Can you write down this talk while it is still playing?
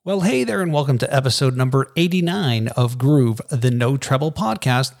Well, hey there, and welcome to episode number 89 of Groove, the No Treble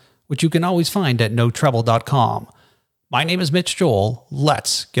podcast, which you can always find at notreble.com. My name is Mitch Joel.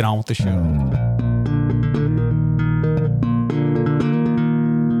 Let's get on with the show.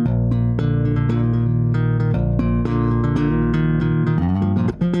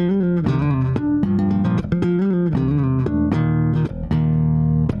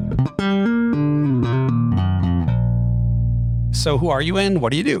 So who are you and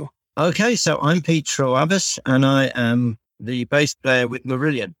what do you do? Okay, so I'm Pete Travis, and I am the bass player with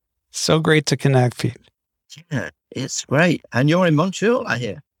Marillion. So great to connect, Pete. Yeah, it's great. And you're in Montreal, I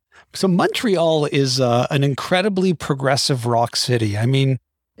hear. So Montreal is an incredibly progressive rock city. I mean,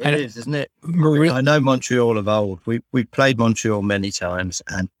 it is, isn't it? I know Montreal of old. We've played Montreal many times,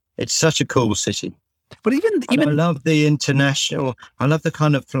 and it's such a cool city. But even I love the international. I love the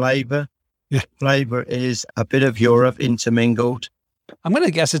kind of flavor. Yeah. Flavor is a bit of Europe intermingled. I'm going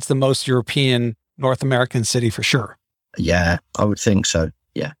to guess it's the most European North American city for sure. Yeah, I would think so.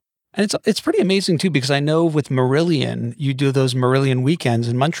 Yeah. And it's pretty amazing too, because I know with Marillion, you do those Marillion weekends,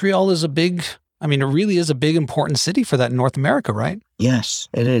 and Montreal is it really is a big, important city for that in North America, right? Yes,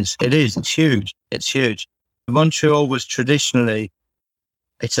 it is. It is. It's huge. It's huge. Montreal was traditionally,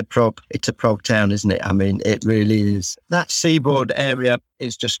 it's a prog town, isn't it? I mean, it really is. That seaboard area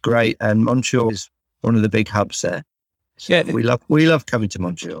is just great, and Montreal is one of the big hubs there. So yeah, we love coming to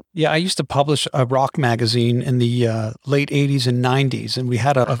Montreal. Yeah, I used to publish a rock magazine in the late 80s and 90s, and we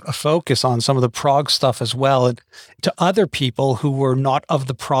had a focus on some of the prog stuff as well. And to other people who were not of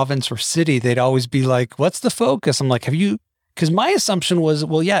the province or city, they'd always be like, what's the focus? I'm like, because my assumption was,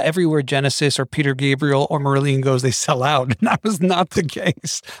 well, yeah, everywhere Genesis or Peter Gabriel or Marillion goes, they sell out. And that was not the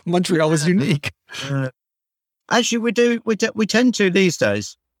case. Montreal was unique. Actually, we tend to these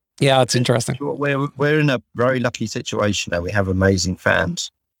days. Yeah, it's interesting. We're in a very lucky situation now. We have amazing fans.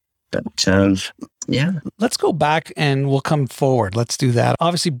 But yeah. Let's go back and we'll come forward. Let's do that.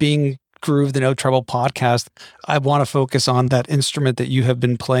 Obviously, being Groove, the No Treble podcast, I want to focus on that instrument that you have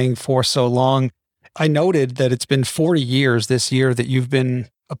been playing for so long. I noted that it's been 40 years this year that you've been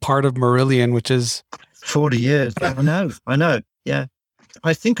a part of Marillion, which is 40 years. I know. Yeah.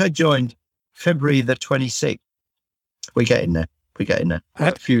 I think I joined February the 26th. We get in there.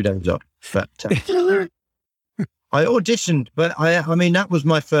 A few days off. But I auditioned, but I mean, that was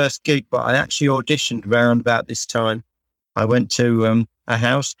my first gig, but I actually auditioned around about this time. I went to a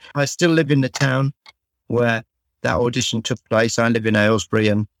house. I still live in the town where that audition took place. I live in Aylesbury,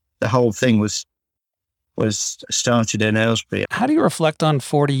 and the whole thing was started in Aylesbury. How do you reflect on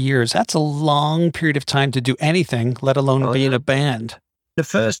 40 years? That's a long period of time to do anything, let alone be in a band. The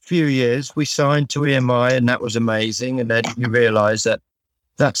first few years we signed to EMI, and that was amazing. And then you realize that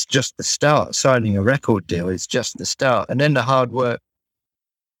that's just the start. Signing a record deal is just the start. And then the hard work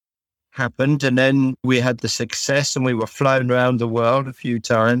happened, and then we had the success, and we were flown around the world a few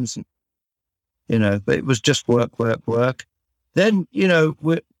times. And, but it was just work. Then,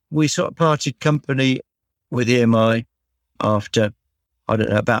 we sort of parted company with EMI after, I don't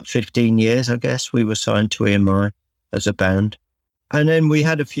know, about 15 years, I guess. We were signed to EMI as a band. And then we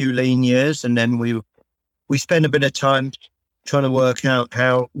had a few lean years, and then we spent a bit of time trying to work out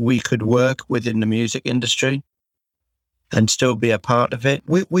how we could work within the music industry and still be a part of it.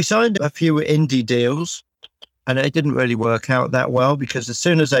 We signed a few indie deals, and it didn't really work out that well, because as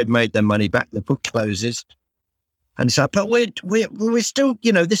soon as they've made their money back, the book closes. And it's like, but we're still,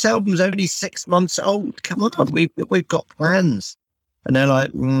 this album's only 6 months old. Come on, we've got plans. And they're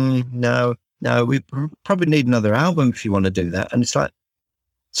like, no, we probably need another album if you want to do that. And it's like,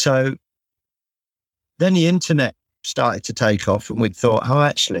 so then the internet started to take off, and we thought,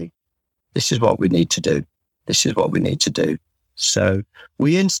 actually, this is what we need to do. So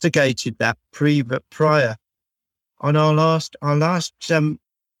we instigated that prior on our last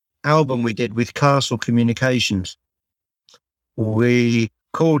album we did with Castle Communications. We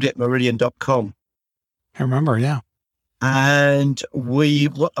called it Marillion.com. I remember, yeah. And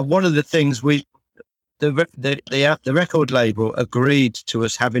one of the things the record label agreed to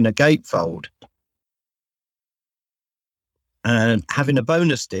us having a gatefold and having a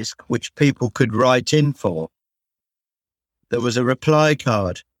bonus disc, which people could write in for. There was a reply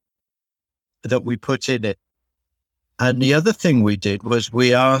card that we put in it. And the other thing we did was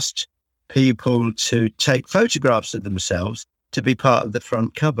we asked people to take photographs of themselves to be part of the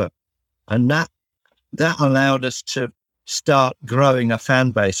front cover. And that allowed us to start growing a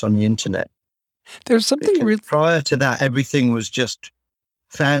fan base on the internet. There's something really... Prior to that, everything was just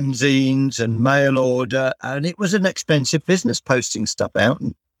fanzines and mail order, and it was an expensive business posting stuff out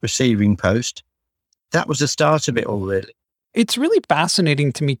and receiving post. That was the start of it all, really. It's really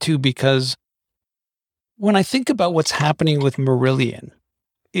fascinating to me too, because when I think about what's happening with Marillion,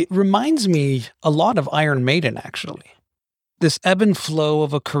 it reminds me a lot of Iron Maiden, actually. This ebb and flow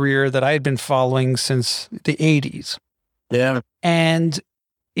of a career that I had been following since the 80s. Yeah. And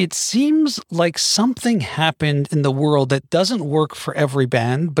it seems like something happened in the world that doesn't work for every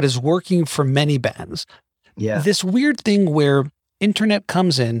band, but is working for many bands. Yeah. This weird thing where internet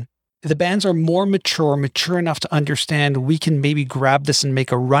comes in, the bands are more mature enough to understand we can maybe grab this and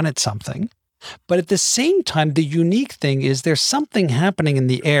make a run at something. But at the same time, the unique thing is there's something happening in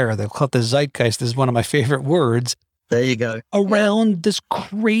the air. They'll call it the zeitgeist. This is one of my favorite words. There you go. Around this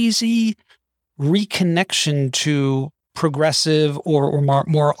crazy reconnection to progressive or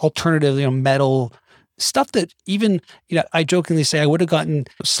more alternative, metal stuff that even, I jokingly say I would have gotten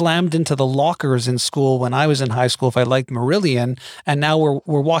slammed into the lockers in school when I was in high school if I liked Marillion. And now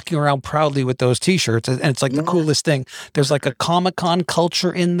we're walking around proudly with those t-shirts. And it's like the coolest thing. There's like a Comic-Con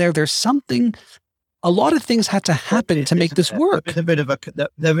culture in there. There's something, a lot of things had to happen to make this work. There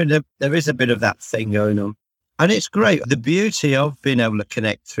is a bit of that thing going on. And it's great. The beauty of being able to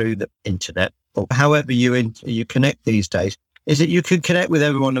connect through the internet, or however you connect these days, is that you can connect with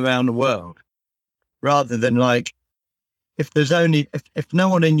everyone around the world. Rather than like, if no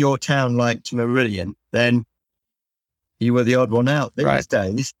one in your town liked Marillion, then you were the odd one out. These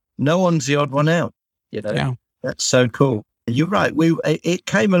days, no one's the odd one out. Yeah. That's so cool. You're right. It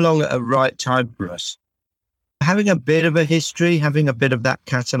came along at a right time for us. Having a bit of a history, having a bit of that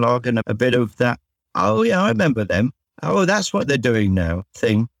catalogue and a bit of that, oh yeah, I remember them. Oh, that's what they're doing now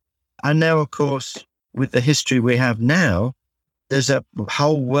thing. And now, of course, with the history we have now, there's a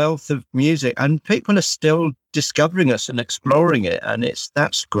whole wealth of music and people are still discovering us and exploring it. And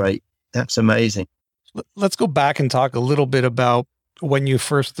that's great. That's amazing. Let's go back and talk a little bit about when you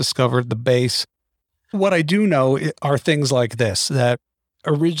first discovered the bass. What I do know are things like this, that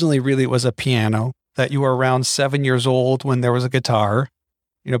originally really it was a piano, that you were around 7 years old when there was a guitar.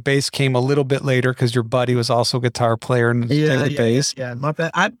 Bass came a little bit later because your buddy was also a guitar player and played the bass. Yeah, my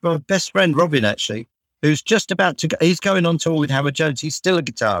best friend, Robin, actually, who's just about to go, he's going on tour with Howard Jones. He's still a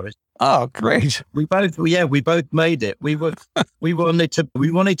guitarist. Oh, great. We both made it. We wanted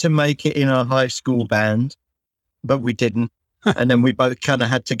to make it in our high school band, but we didn't. And then we both kind of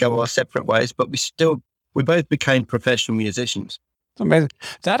had to go our separate ways, but we both became professional musicians. It's amazing.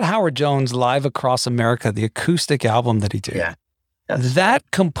 That Howard Jones Live Across America, the acoustic album that he did. Yeah. That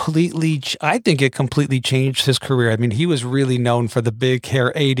I think it completely changed his career. I mean, he was really known for the big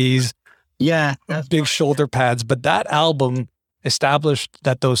hair 80s. Yeah. Big shoulder pads. But that album established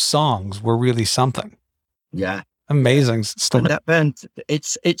that those songs were really something. Yeah. Amazing story. And that band,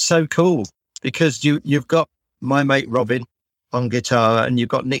 it's so cool because you've got my mate Robin on guitar and you've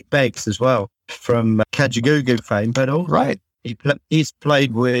got Nick Beggs as well from Kajagoogoo fame. But also he's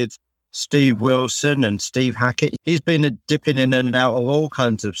played with Steve Wilson and Steve Hackett. He's been dipping in and out of all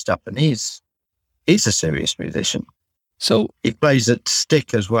kinds of stuff and he's a serious musician. So he plays at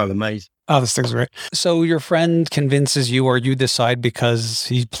stick as well. Amazing. Oh, this thing's great. So your friend convinces you or you decide because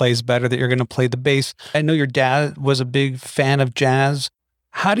he plays better that you're going to play the bass. I know your dad was a big fan of jazz.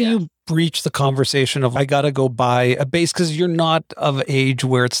 How do you breach the conversation of, I got to go buy a bass? Because you're not of age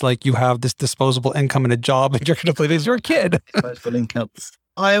where it's like you have this disposable income and a job and you're going to play this. You're a kid. Disposable income.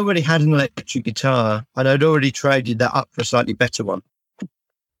 I already had an electric guitar and I'd already traded that up for a slightly better one.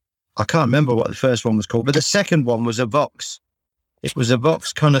 I can't remember what the first one was called, but the second one was a Vox. It was a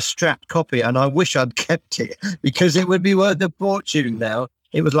Vox kind of strapped copy, and I wish I'd kept it because it would be worth a fortune now.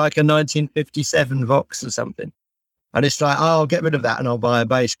 It was like a 1957 Vox or something. And it's like, I'll get rid of that and I'll buy a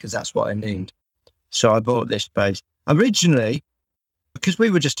bass because that's what I need. So I bought this bass. Originally, because we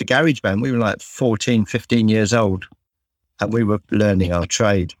were just a garage band, we were like 14, 15 years old. And we were learning our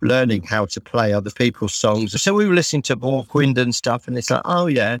trade, learning how to play other people's songs. So we were listening to Borkwind and stuff, and it's like, oh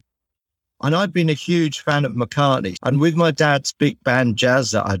yeah. And I'd been a huge fan of McCartney. And with my dad's big band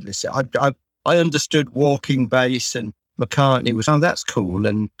jazz that I'd listen, I understood walking bass and McCartney was, oh, that's cool.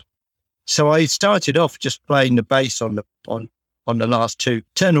 And so I started off just playing the bass on the last two,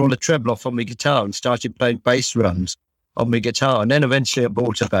 turned all the treble off on my guitar and started playing bass runs on my guitar. And then eventually I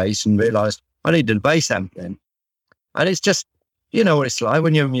bought a bass and realized I needed a bass amp then. And it's just, you know what it's like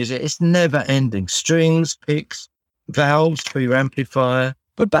when you're in music, it's never ending. Strings, picks, valves for your amplifier.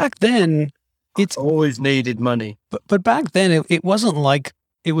 But back then, it's always needed money. But back then, it wasn't like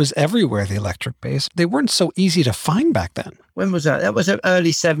it was everywhere, the electric bass. They weren't so easy to find back then. When was that? That was the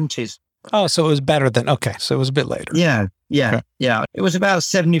early 70s. Oh, so it was better than, okay. So it was a bit later. Yeah. Okay. Yeah. It was about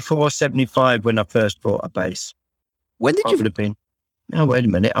 74, 75 when I first bought a bass. When did would have been Oh, wait a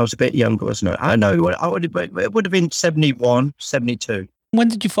minute. I was a bit younger, wasn't I? I know. It would have been 71, 72. When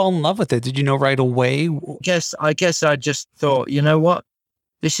did you fall in love with it? Did you know right away? I guess I just thought, you know what?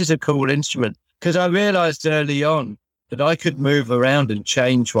 This is a cool instrument. Because I realized early on that I could move around and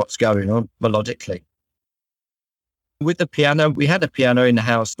change what's going on melodically. With the piano, we had a piano in the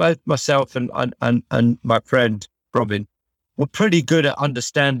house. Both myself and my friend, Robin, were pretty good at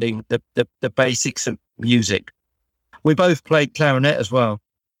understanding the basics of music. We both played clarinet as well.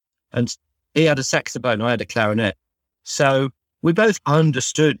 And he had a saxophone, I had a clarinet. So we both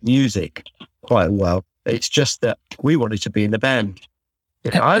understood music quite well. It's just that we wanted to be in the band.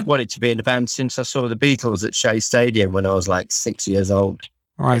 I'd wanted to be in the band since I saw the Beatles at Shea Stadium when I was like 6 years old.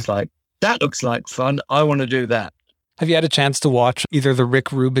 Right. It's like, that looks like fun. I want to do that. Have you had a chance to watch either the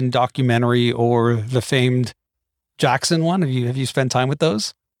Rick Rubin documentary or the famed Jackson one? Have you spent time with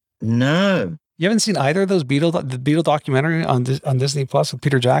those? No. You haven't seen either of those the Beatle documentary on Disney Plus with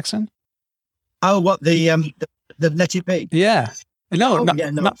Peter Jackson? Oh, what the Let It Be? Yeah. No,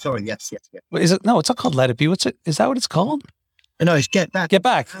 sorry. Yes. Is it? No, it's not called Let It Be. Is that what it's called? No, it's Get Back. Get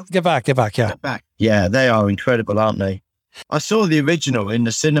Back. Yeah. Get Back. Yeah, they are incredible, aren't they? I saw the original in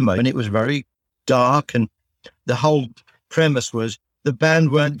the cinema and it was very dark, and the whole premise was the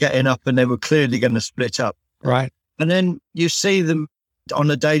band weren't getting up and they were clearly going to split up. Right. And then you see them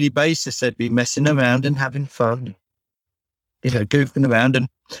on a daily basis. They'd be messing around and having fun, goofing around. And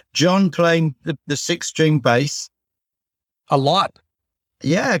John playing the 6-string bass. A lot.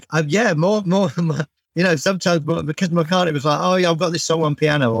 Yeah. More. Sometimes because McCartney was like, oh yeah, I've got this song on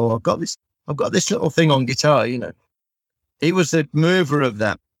piano, or I've got this little thing on guitar, He was the mover of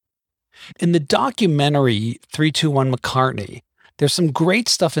that. In the documentary 3-2-1 McCartney, there's some great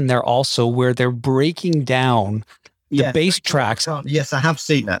stuff in there also where they're breaking down the bass tracks. Yes, I have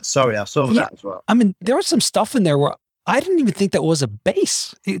seen that. Sorry, I saw that as well. I mean, there was some stuff in there where I didn't even think that was a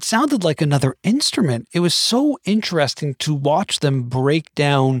bass. It sounded like another instrument. It was so interesting to watch them break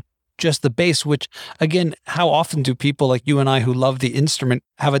down just the bass, which, again, how often do people like you and I who love the instrument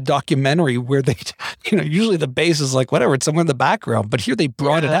have a documentary where they, usually the bass is like, whatever, it's somewhere in the background, but here they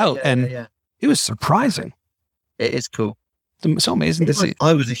brought it out and it was surprising. It is cool. It's so amazing to see.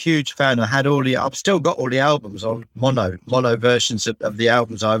 I was a huge fan. I've still got all the albums on mono versions of the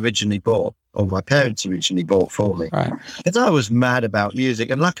albums I originally bought, or my parents originally bought for me. Right. Because I was mad about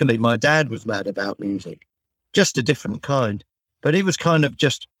music, and luckily my dad was mad about music, just a different kind. But he was kind of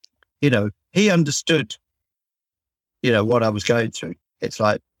just, he understood, what I was going through. It's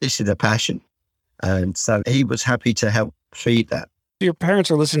like, this is a passion. And so he was happy to help feed that. Your parents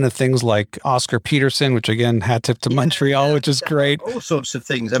are listening to things like Oscar Peterson, which again, hat tip to Montreal, which is great. All sorts of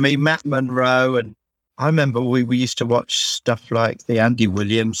things. I mean, Matt Monro, and I remember we used to watch stuff like the Andy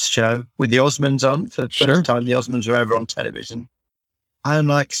Williams show with the Osmonds on for the first time the Osmonds were ever on television. And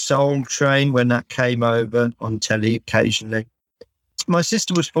like Soul Train when that came over on telly occasionally. My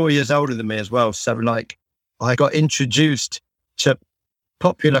sister was 4 years older than me as well. So like I got introduced to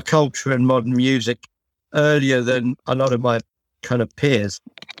popular culture and modern music earlier than a lot of my kind of peers,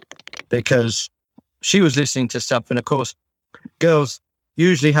 because she was listening to stuff. And of course, girls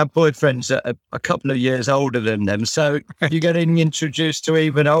usually have boyfriends that are a couple of years older than them. So you're getting introduced to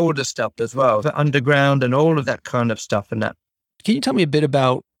even older stuff as well, the underground and all of that kind of stuff. And that. Can you tell me a bit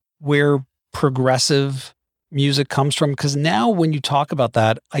about where progressive music comes from? Because now when you talk about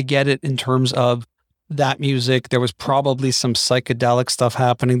that, I get it in terms of that music. There was probably some psychedelic stuff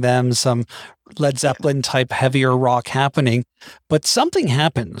happening then, some Led Zeppelin type heavier rock happening, but something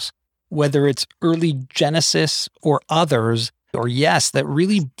happens, whether it's early Genesis or others, or Yes, that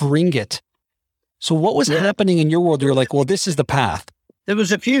really bring it. So what was happening in your world? You're like, well, this is the path. There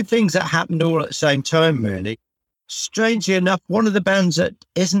was a few things that happened all at the same time, really. Strangely enough, one of the bands that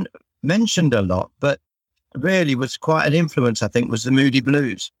isn't mentioned a lot, but really was quite an influence, I think, was the Moody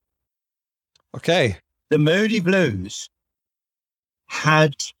Blues. Okay. The Moody Blues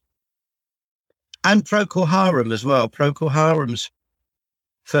had, and Procol Harum as well, Procol Harum's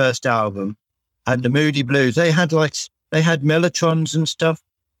first album, and the Moody Blues, they had Mellotrons and stuff,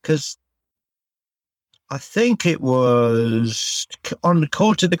 because I think it was on the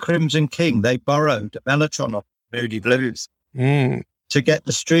Court of the Crimson King, they borrowed a Mellotron off Moody Blues to get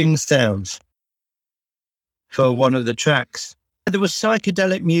the string sounds for one of the tracks. There was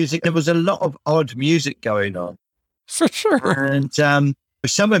psychedelic music. There was a lot of odd music going on. For sure. And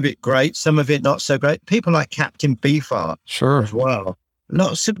some of it great, some of it not so great. People like Captain Beefheart as well.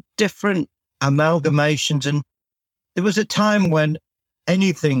 Lots of different amalgamations. And there was a time when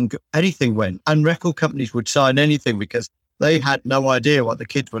anything went, and record companies would sign anything because they had no idea what the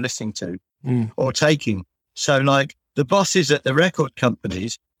kids were listening to or taking. So like the bosses at the record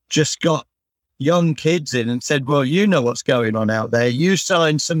companies just got young kids in and said, well, you know what's going on out there. You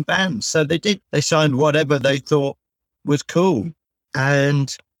signed some bands. So they did. They signed whatever they thought was cool.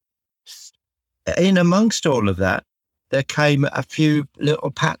 And in amongst all of that, there came a few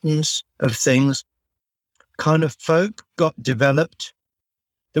little patterns of things. Kind of folk got developed.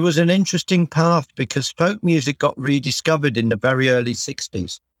 There was an interesting path because folk music got rediscovered in the very early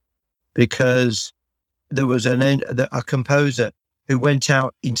 60s because there was a composer who went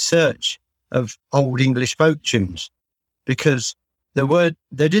out in search of old English folk tunes because there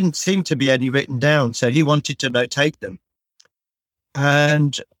didn't seem to be any written down. So he wanted to notate them.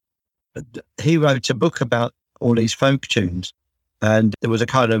 And he wrote a book about all these folk tunes. And there was a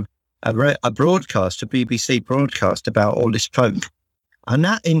kind of a broadcast, a BBC broadcast about all this folk. And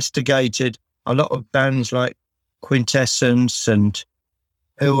that instigated a lot of bands like Quintessence and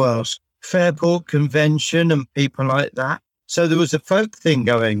who else? Fairport Convention and people like that. So there was a folk thing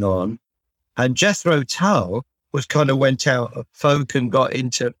going on. And Jethro Tull was kind of went out of folk and got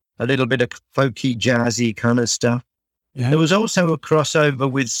into a little bit of folky, jazzy kind of stuff. Yeah. There was also a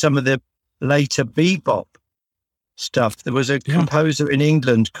crossover with some of the later bebop stuff. There was a composer in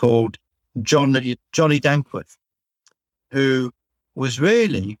England called Johnny Dankworth, who was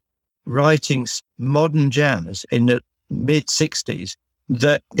really writing modern jazz in the mid-60s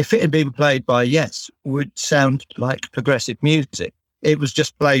that, if it had been played by Yes, would sound like progressive music. It was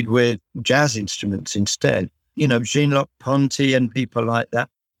just played with jazz instruments instead. You know, Jean-Luc Ponty and people like that.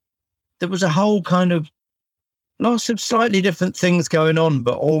 There was a whole kind of lots of slightly different things going on,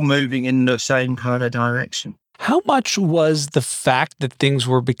 but all moving in the same kind of direction. How much was the fact that things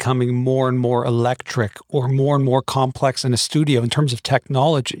were becoming more and more electric or more and more complex in a studio in terms of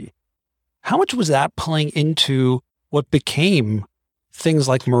technology? How much was that playing into what became things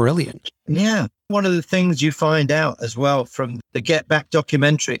like Marillion? Yeah. One of the things you find out as well from the Get Back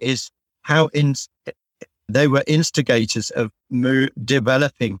documentary is how they were instigators of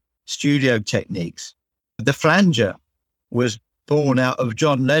developing studio techniques. The flanger was born out of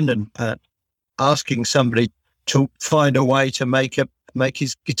John Lennon asking somebody to find a way to make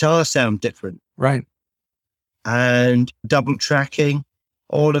his guitar sound different. Right. And double tracking,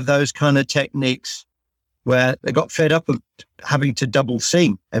 all of those kind of techniques where they got fed up of having to double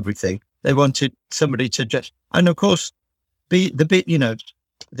sync everything. They wanted somebody to just, and of course, the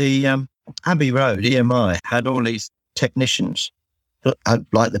Abbey Road, EMI, had all these technicians,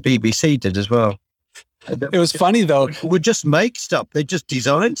 like the BBC did as well. It was funny, though. Would just make stuff. They just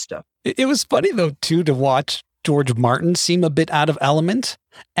design stuff. It was funny, though, too, to watch George Martin seem a bit out of element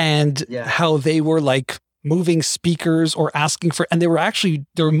and how they were like moving speakers or asking for, and there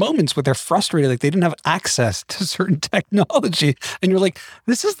were moments where they're frustrated, like they didn't have access to certain technology. And you're like,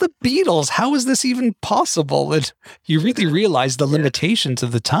 this is the Beatles. How is this even possible? And you really realize the limitations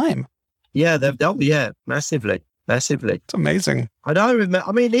of the time. Yeah, massively. It's amazing. And I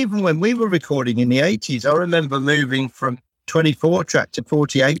remember, even when we were recording in the 80s, I remember moving from 24 track to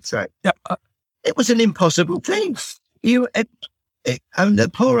 48 track. Yeah. It was an impossible thing. And the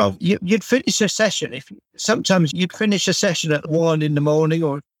poor old, you'd finish a session. Sometimes you'd finish a session at 1 in the morning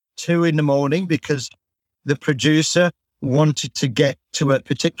or 2 in the morning because the producer wanted to get to a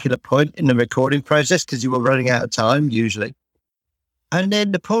particular point in the recording process because you were running out of time usually. And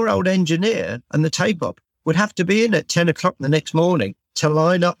then the poor old engineer and the tape op would have to be in at 10 o'clock the next morning to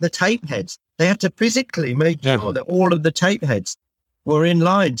line up the tape heads. They had to physically make sure that all of the tape heads were in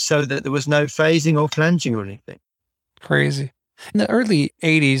line so that there was no phasing or flanging or anything. Crazy. In the early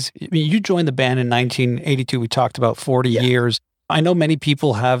 80s, you joined the band in 1982. We talked about 40 years. I know many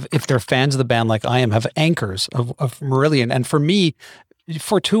people have, if they're fans of the band like I am, have anchors of Marillion. And for me,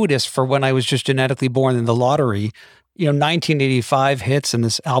 fortuitous for when I was just genetically born in the lottery, 1985 hits and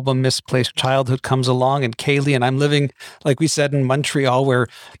this album Misplaced Childhood comes along, and Kaylee, and I'm living, like we said, in Montreal, where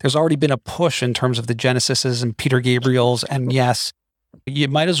there's already been a push in terms of the Genesises and Peter Gabriel's. And yes, you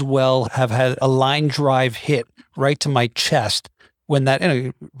might as well have had a line drive hit right to my chest when that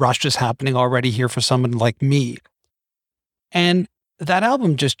Rush is happening already here for someone like me. And that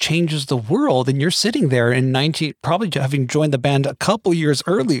album just changes the world. And you're sitting there in probably having joined the band a couple years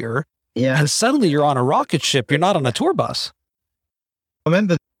earlier. Yeah. And suddenly you're on a rocket ship. You're not on a tour bus. I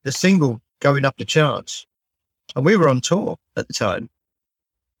remember the single going up the charts, and we were on tour at the time.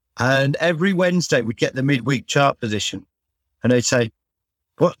 And every Wednesday we'd get the midweek chart position, and they'd say,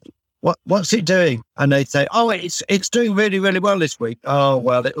 "What's it doing?" And they'd say, "Oh, it's doing really, really well this week." "Oh,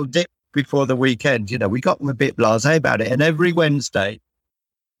 well, it'll dip before the weekend." We got them a bit blasé about it. And every Wednesday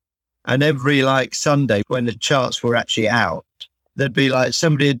and every Sunday when the charts were actually out, there'd be like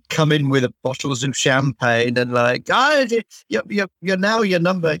somebody had come in with bottles of champagne and like, guys, you're now your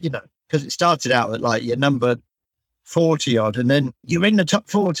number, because it started out at like your number 40 odd, and then you're in the top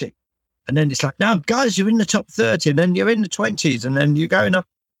 40. And then it's like, now, guys, you're in the top 30, and then you're in the 20s, and then you're going up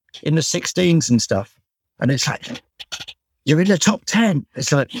in the 16s and stuff. And it's like, you're in the top 10.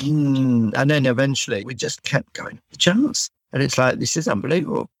 It's like, and then eventually we just kept going the charts. And it's like, this is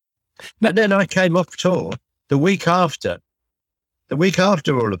unbelievable. But then I came off tour the week after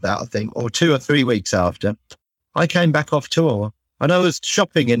all of that, I think, or 2 or 3 weeks after, I came back off tour and I was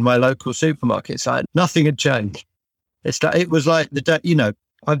shopping in my local supermarket. It's like nothing had changed. It's like, it was like the day,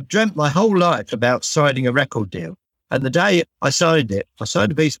 I've dreamt my whole life about signing a record deal. And the day I signed it, I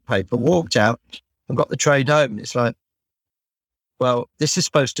signed a piece of paper, walked out and got the train home. It's like, well, this is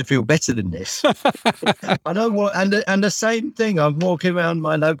supposed to feel better than this. I know what, and the same thing, I'm walking around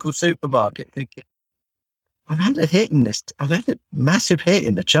my local supermarket thinking, I've had a massive hit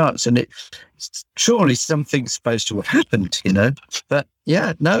in the charts, and surely something's supposed to have happened, But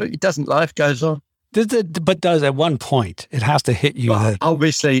yeah, no, it doesn't. Life goes on. But does at one point it has to hit you? Well,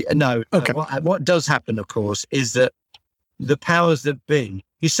 obviously, no. Okay. What does happen, of course, is that the powers that be,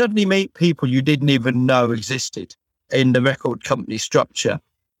 you suddenly meet people you didn't even know existed in the record company structure.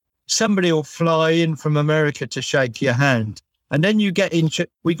 Somebody will fly in from America to shake your hand. And then we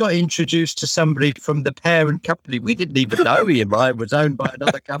got introduced to somebody from the parent company. We didn't even know EMI was owned by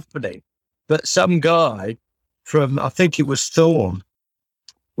another company. But some guy from, I think it was Thorn,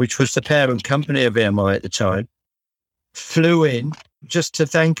 which was the parent company of EMI at the time, flew in just to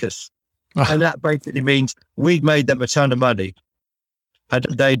thank us. And that basically means we'd made them a ton of money. And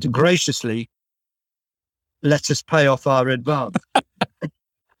they'd graciously let us pay off our advance.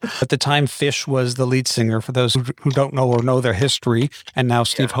 At the time, Fish was the lead singer, for those who don't know or know their history. And now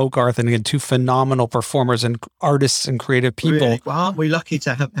Steve Hogarth, and again, two phenomenal performers and artists and creative people. Really? Well, aren't we lucky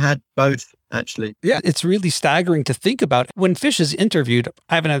to have had both, actually? Yeah, it's really staggering to think about. When Fish is interviewed,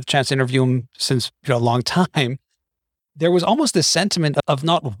 I haven't had a chance to interview him since a long time. There was almost this sentiment of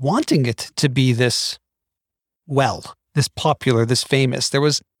not wanting it to be this popular, this famous. There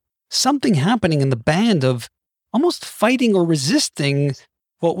was something happening in the band of almost fighting or resisting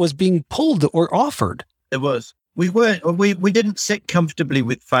what was being pulled or offered. It was. We didn't sit comfortably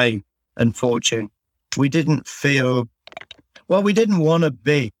with fame and fortune. We didn't feel, we didn't want to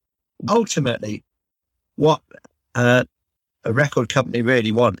be. Ultimately, what a record company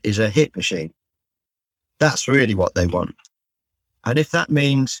really want is a hit machine. That's really what they want. And if that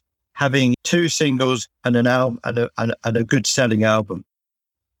means having 2 singles and an album and a good selling album,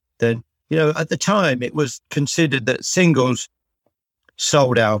 then, at the time it was considered that singles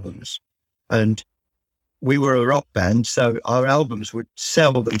sold albums, and we were a rock band, so our albums would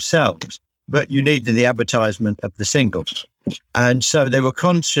sell themselves, but you needed the advertisement of the singles. And so they were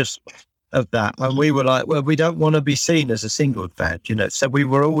conscious of that. And we were like, well, we don't want to be seen as a single band, so we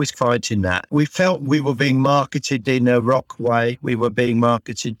were always fighting that. We felt we were being marketed in a rock way. We were being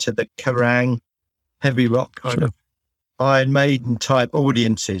marketed to the Kerrang heavy rock kind of Iron Maiden type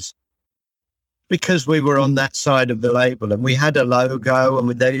audiences, because we were on that side of the label and we had a logo and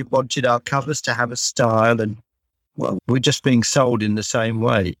they wanted our covers to have a style, and we're just being sold in the same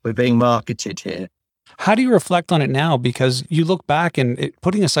way. We're being marketed here. How do you reflect on it now? Because you look back and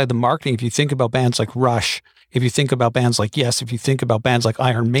putting aside the marketing, if you think about bands like Rush, if you think about bands like Yes, if you think about bands like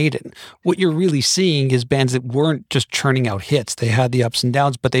Iron Maiden, what you're really seeing is bands that weren't just churning out hits. They had the ups and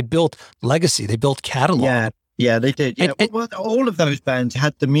downs, but they built legacy. They built catalog. Yeah, they did. Yeah. All of those bands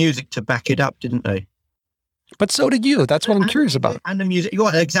had the music to back it up, didn't they? But so did you. That's what I'm curious about. And the music,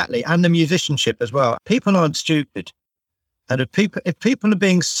 exactly. And the musicianship as well. People aren't stupid. And if people are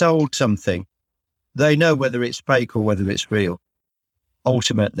being sold something, they know whether it's fake or whether it's real.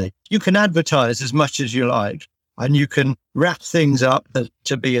 Ultimately, you can advertise as much as you like, and you can wrap things up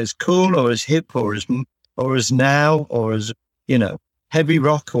to be as cool or as hip or as now or as, heavy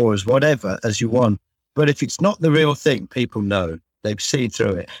rock or as whatever as you want. But if it's not the real thing, people know. They've seen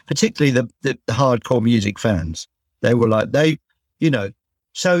through it, particularly the hardcore music fans. They were like,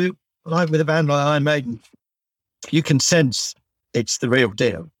 so like with a band like Iron Maiden, you can sense it's the real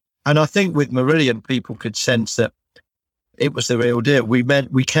deal. And I think with Marillion, people could sense that it was the real deal.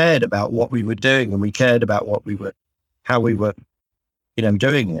 We cared about what we were doing, and we cared about how we were,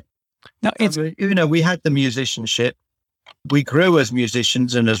 doing it. Now, we had the musicianship. We grew as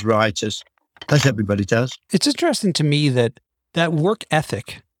musicians and as writers, as everybody does. It's interesting to me that work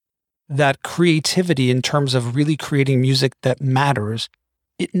ethic, that creativity in terms of really creating music that matters,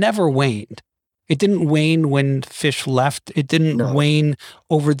 it never waned. It didn't wane when Fish left. It didn't wane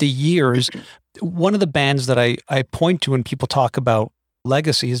over the years. One of the bands that I point to when people talk about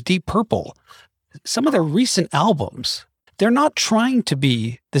legacy is Deep Purple. Some of their recent albums, they're not trying to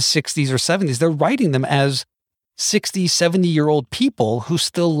be the 60s or 70s. They're writing them as 60, 70-year-old people who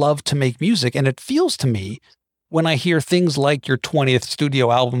still love to make music. And it feels to me, when I hear things like your 20th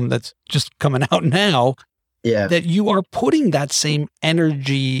studio album that's just coming out now, that you are putting that same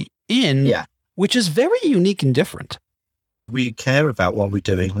energy in, which is very unique and different. We care about what we're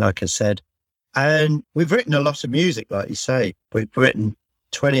doing, like I said. And we've written a lot of music, like you say. We've written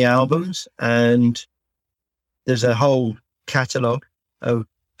 20 albums, and there's a whole catalogue of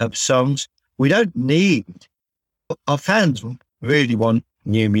songs. We don't need... Our fans really want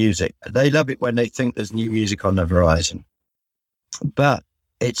new music. They love it when they think there's new music on the horizon. But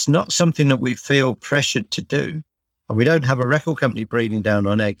it's not something that we feel pressured to do. And we don't have a record company breathing down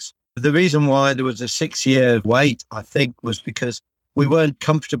on eggs. The reason why there was a 6-year wait, I think, was because we weren't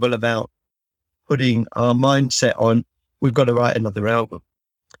comfortable about putting our mindset on, we've got to write another album.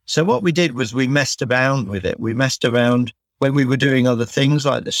 So what we did was we messed around with it. We messed around when we were doing other things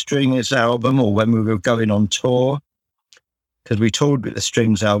like the Strings album, or when we were going on tour, because we toured with the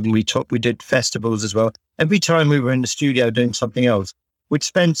Strings album. We did festivals as well. Every time we were in the studio doing something else, we'd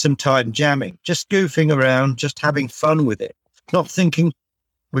spend some time jamming, just goofing around, just having fun with it, not thinking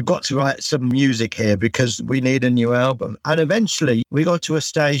we've got to write some music here because we need a new album. And eventually we got to a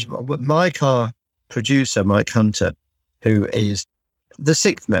stage, Mike, our producer, Mike Hunter, who is the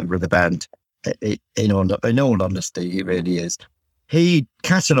 6th member of the band, in all honesty, he really is. He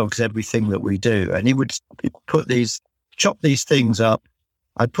catalogues everything that we do, and he would chop these things up.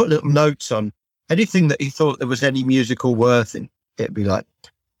 I'd put little notes on anything that he thought there was any musical worth in. It'd be like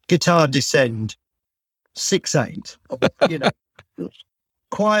guitar descend, 6/8,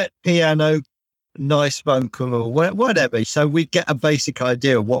 quiet piano, nice vocal, or whatever. So we'd get a basic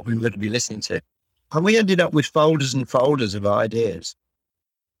idea of what we would be listening to. And we ended up with folders and folders of ideas.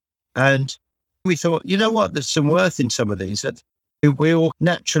 And we thought, you know what, there's some worth in some of these. That we all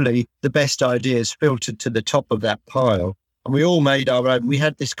naturally, the best ideas filtered to the top of that pile. And we all made our own. We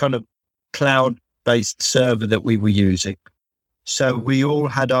had this kind of cloud-based server that we were using. So we all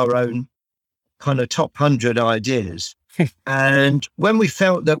had our own kind of top 100 ideas. And when we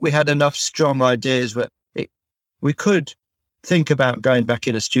felt that we had enough strong ideas, we could think about going back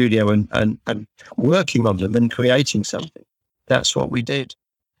in a studio and working on them and creating something. That's what we did.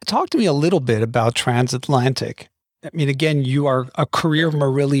 Talk to me a little bit about Transatlantic. I mean, again, you are a career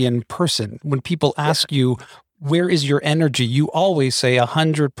Marillion person. When people ask you, where is your energy? You always say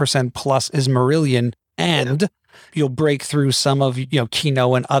 100% plus is Marillion, and you'll break through some of,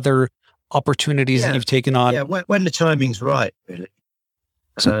 Kino and other opportunities that you've taken on. Yeah, when the timing's right, really.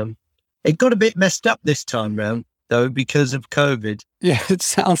 It got a bit messed up this time round, though, because of COVID. Yeah, it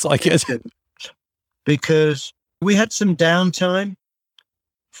sounds like it. Because we had some downtime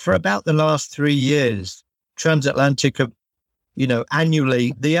for about the last 3 years. Transatlantic,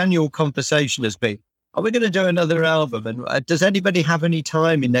 annually, the annual conversation has been, are we going to do another album? And does anybody have any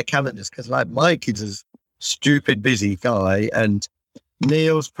time in their calendars? Because Mike is a stupid busy guy, and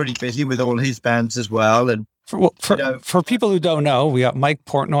Neil's pretty busy with all his bands as well. And for people who don't know, we got Mike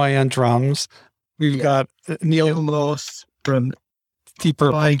Portnoy on drums. We've got Neil Morse from Deep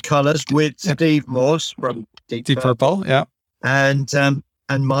Purple, Flying Colours, with Steve Morse from Deep Purple, and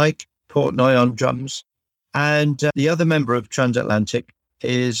Mike Portnoy on drums. And the other member of Transatlantic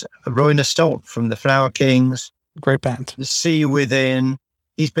is Roy Nastolt from the Flower Kings. Great band. The Sea Within.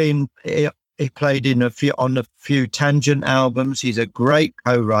 He played on a few Tangent albums. He's a great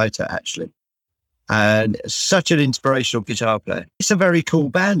co-writer, actually, and such an inspirational guitar player. It's a very cool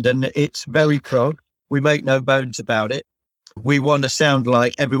band, and it's very prog. We make no bones about it. We want to sound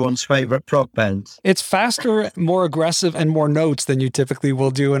like everyone's favorite prog band. It's faster, more aggressive, and more notes than you typically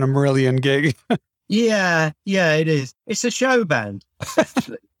will do in a Marillion gig. Yeah, it is. It's a show band,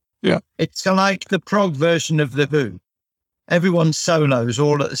 actually. Yeah. It's like the prog version of The Who. Everyone solos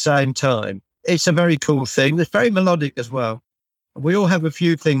all at the same time. It's a very cool thing. It's very melodic as well. We all have a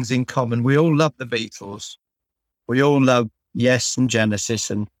few things in common. We all love the Beatles. We all love Yes and Genesis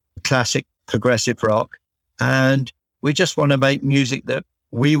and classic progressive rock. And we just want to make music that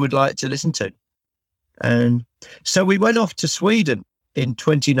we would like to listen to. And so we went off to Sweden in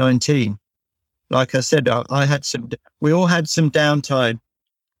 2019. Like I said, we all had some downtime.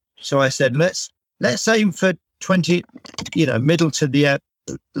 So I said, let's aim for middle to the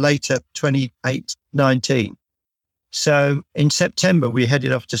later 2019. So in September, we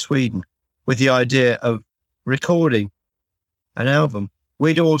headed off to Sweden with the idea of recording an album.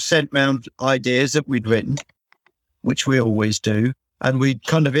 we'd all sent round ideas that we'd written, which we always do. And we'd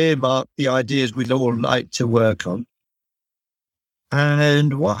kind of earmarked the ideas we'd all like to work on.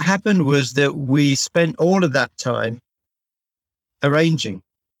 And what happened was that we spent all of that time arranging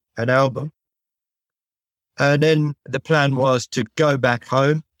an album. And then the plan was to go back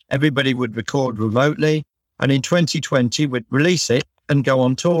home. Everybody would record remotely. And in 2020, we'd release it and go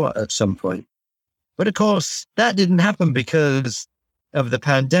on tour at some point. But of course, that didn't happen because of the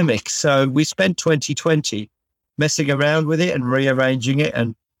pandemic. So we spent 2020 messing around with it and rearranging it.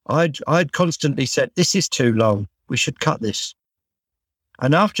 And I'd constantly said, this is too long. We should cut this.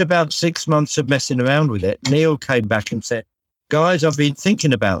 And after about 6 months of messing around with it, Neil came back and said, guys, I've been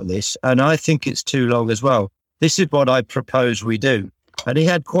thinking about this and I think it's too long as well. This is what I propose we do. And he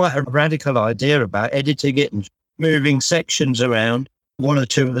had quite a radical idea about editing it and moving sections around. One or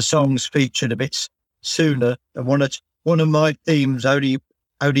two of the songs featured a bit sooner, and one of my themes only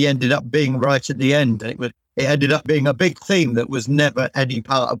ended up being right at the end. And it ended up being a big theme that was never any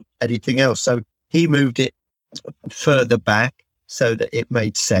part of anything else. So he moved it further back so that it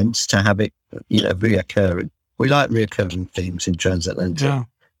made sense to have it, reoccurring. We like reoccurring themes in Transatlantic. Yeah.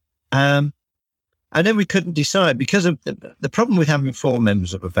 And then we couldn't decide because of the problem with having 4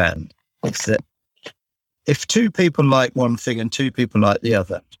 members of a band is that if 2 people like one thing and 2 people like the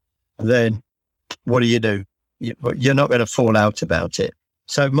other, then what do? You're not going to fall out about it.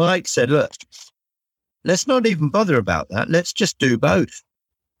 So Mike said, look, let's not even bother about that. Let's just do both.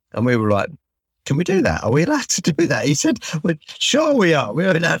 And we were like, can we do that? Are we allowed to do that? He said, well, sure we are.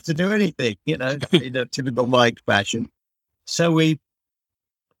 We're allowed to do anything, in a typical Mike fashion. So we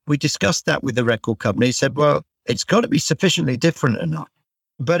discussed that with the record company. He said, well, it's got to be sufficiently different enough.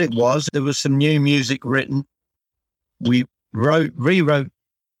 But it was. There was some new music written. We rewrote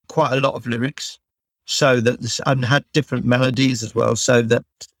quite a lot of lyrics and had different melodies as well, so that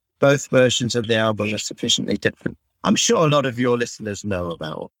both versions of the album are sufficiently different. I'm sure a lot of your listeners know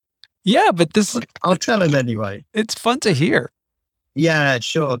about it. Yeah, but I'll tell them anyway. It's fun to hear. Yeah,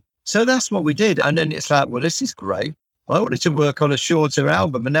 sure. So that's what we did. And then it's like, well, this is great. I wanted to work on a shorter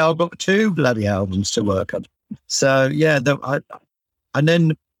album, and now I've got 2 bloody albums to work on. So, yeah, and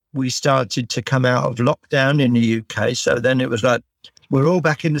then we started to come out of lockdown in the UK. So then it was like, we're all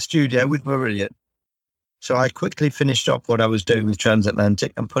back in the studio with Marillion. So I quickly finished off what I was doing with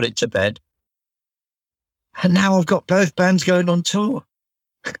Transatlantic and put it to bed. And now I've got both bands going on tour.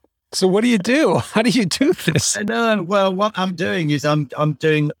 So what do you do? How do you do this? I know. Well, what I'm doing is I'm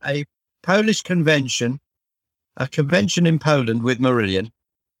doing a Polish convention, a convention in Poland with Marillion.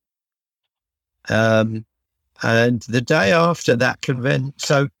 And the day after that convention,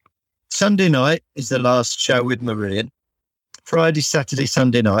 so Sunday night is the last show with Marillion. Friday, Saturday,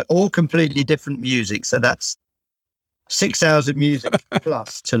 Sunday night, all completely different music. So that's 6 hours of music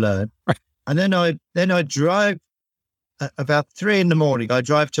plus to learn. And then I drive about 3 a.m. I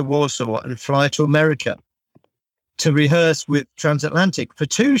drive to Warsaw and fly to America to rehearse with Transatlantic for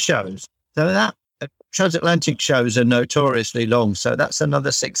 2 shows. So that Transatlantic shows are notoriously long. So that's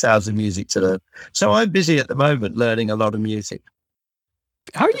another 6 hours of music to learn. So I'm busy at the moment learning a lot of music.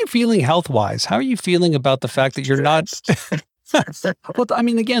 How are you feeling health-wise? How are you feeling about the fact that you're not... Well, I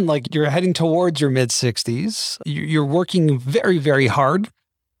mean, again, like you're heading towards your mid-60s. You're working very, very hard.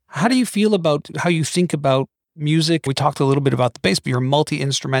 How do you feel about how you think about music? We talked a little bit about the bass, but you're a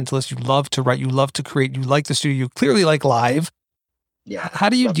multi-instrumentalist. You love to write. You love to create. You like the studio. You clearly like live. Yeah. How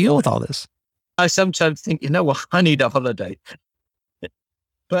do you deal with all this? I sometimes think, I need a holiday.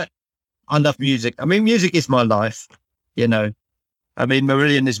 But I love music. I mean, music is my life,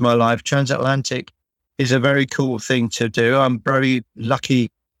 Marillion is my life. Transatlantic is a very cool thing to do. I'm very lucky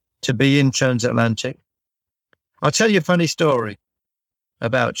to be in Transatlantic. I'll tell you a funny story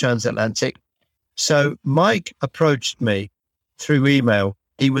about Transatlantic. So Mike approached me through email.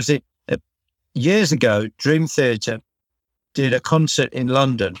 He was years ago, Dream Theatre did a concert in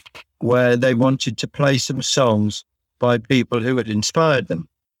London where they wanted to play some songs by people who had inspired them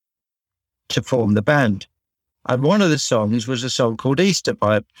to form the band. And one of the songs was a song called Easter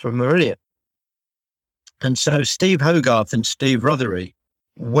from Marillion. And so Steve Hogarth and Steve Rothery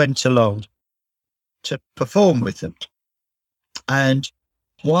went along to perform with them. And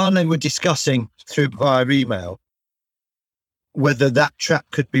while they were discussing via email whether that track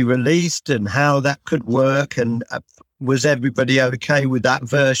could be released and how that could work, and was everybody okay with that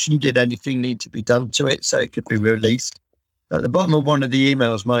version? Did anything need to be done to it so it could be released? At the bottom of one of the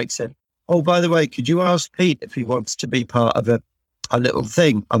emails, Mike said, oh, by the way, could you ask Pete if he wants to be part of a little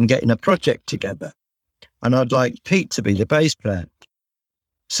thing? I'm getting a project together, and I'd like Pete to be the bass player.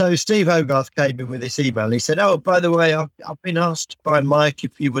 So Steve Hogarth came in with this email. And he said, "Oh, by the way, I've been asked by Mike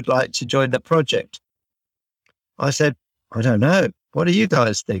if you would like to join the project." I said, "I don't know. What do you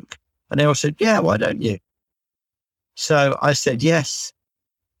guys think?" And they all said, "Yeah, why don't you?" So I said, yes.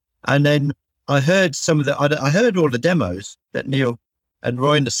 And then I heard I heard all the demos that Neil and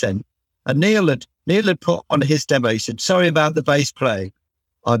Royner sent. And Neil had put on his demo, he said, "Sorry about the bass playing.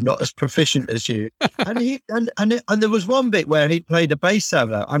 I'm not as proficient as you." and there was one bit where he played a bass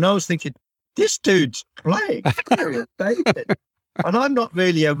solo. And I was thinking, this dude's playing. And I'm not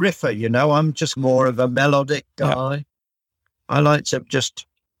really a riffer, you know, I'm just more of a melodic guy. Yeah. I like to just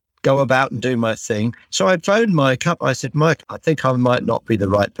go about and do my thing. So I phoned Mike up. I said, "Mike, I think I might not be the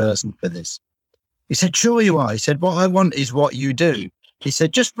right person for this." He said, "Sure you are." He said, "What I want is what you do." He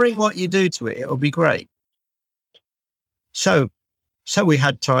said, "Just bring what you do to it. It'll be great." So we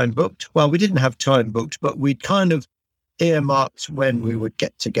had time booked. Well, we didn't have time booked, but we'd kind of earmarked when we would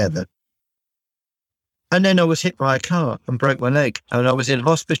get together. And then I was hit by a car and broke my leg. And I was in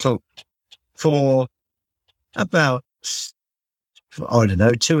hospital for about, I don't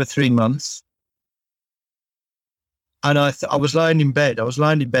know, 2 or 3 months. And I was lying in bed. I was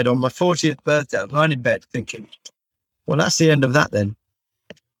lying in bed on my 40th birthday. I was lying in bed thinking, well, that's the end of that then.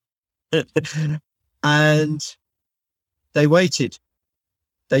 And they waited.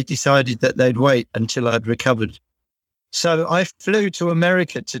 They decided that they'd wait until I'd recovered. So I flew to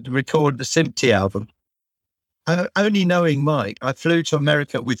America to record the Sympathy album. Only knowing Mike, I flew to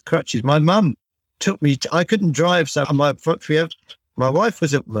America with crutches. My mum took me. I couldn't drive, so my wife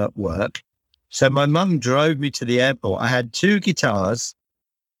was at work. So my mum drove me to the airport. I had 2 guitars.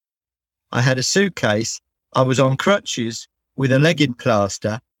 I had a suitcase. I was on crutches with a leg in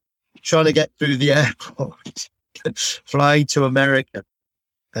plaster, trying to get through the airport, flying to America.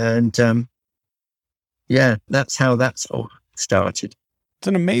 And yeah, that's how that's all started. It's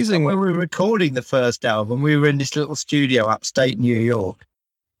an amazing... When we were recording the first album, we were in this little studio upstate New York.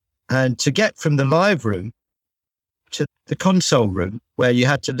 And to get from the live room to the console room, where you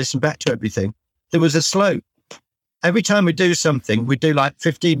had to listen back to everything, there was a slope. Every time we do something, we do like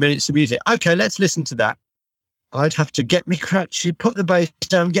 15 minutes of music. Okay, let's listen to that. I'd have to get me crutches, put the bass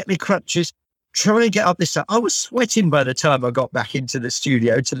down, get me crutches, try and get up this. I was sweating by the time I got back into the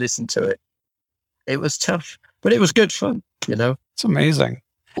studio to listen to it. It was tough, but it was good fun, you know. It's amazing.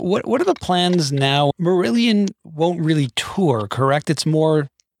 What are the plans now? Marillion won't really tour, correct? It's more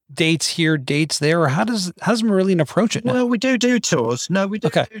dates here, dates there. Or how does Marillion approach it now? Well, we do tours. No, we do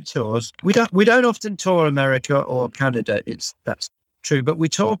tours. We don't often tour America or Canada. That's true, but we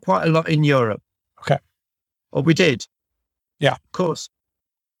tour quite a lot in Europe. Okay. Or we did. Yeah. Of course.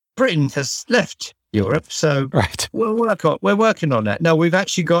 Britain has left Europe, so right. we're working on that. No, we've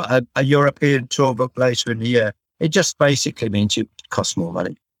actually got a European tour book later in the year. It just basically means it costs more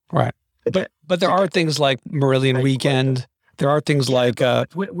money. Right. But there are things like Marillion Weekend. There are things like...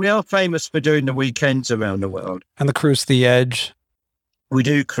 we are famous for doing the weekends around the world. And the Cruise to the Edge. We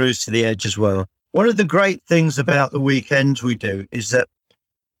do Cruise to the Edge as well. One of the great things about the weekends we do is that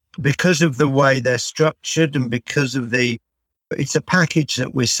because of the way they're structured and because of it's a package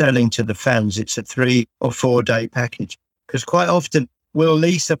that we're selling to the fans. It's a 3 or 4 day package. Because quite often we'll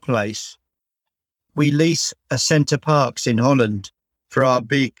lease a place. We lease a Center Parcs in Holland for our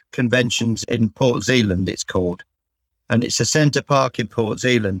big conventions in Port Zealand, it's called. And it's a Center Parc in Port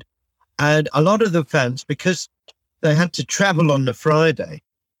Zealand. And a lot of the fans, because they had to travel on the Friday,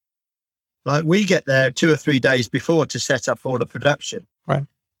 like we get there 2 or 3 days before to set up all the production. Right.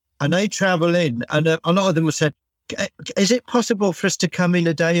 And they travel in, and a lot of them will say, "Is it possible for us to come in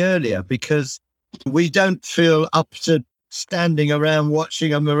a day earlier? Because we don't feel up to standing around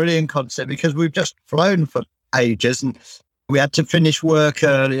watching a Marillion concert because we've just flown for ages and we had to finish work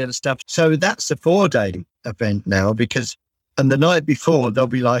early and stuff." So that's a 4-day event now and the night before there'll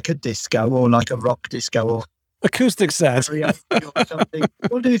be like a disco or like a rock disco or acoustic set. Or something.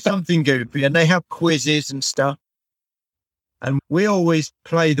 We'll do something goofy and they have quizzes and stuff. And we always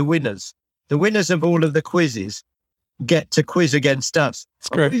play the winners. The winners of all of the quizzes get to quiz against us. It's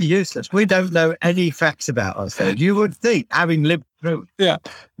great. Really useless. We don't know any facts about ourselves. You would think, having lived through it,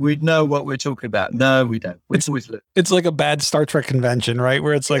 we'd know what we're talking about. No, we don't. It's like a bad Star Trek convention, right?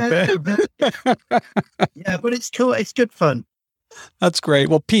 Where it's like that. Yeah, but it's cool. It's good fun. That's great.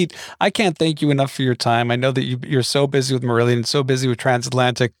 Well, Pete, I can't thank you enough for your time. I know that you're so busy with Marillion and so busy with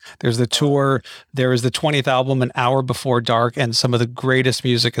Transatlantic. There's the tour. There is the 20th album, An Hour Before Dark, and some of the greatest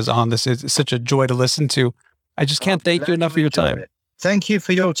music is on this. It's such a joy to listen to. I just can't thank you enough for your time. Thank you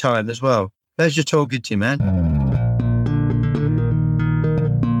for your time as well. Pleasure talking to you, man.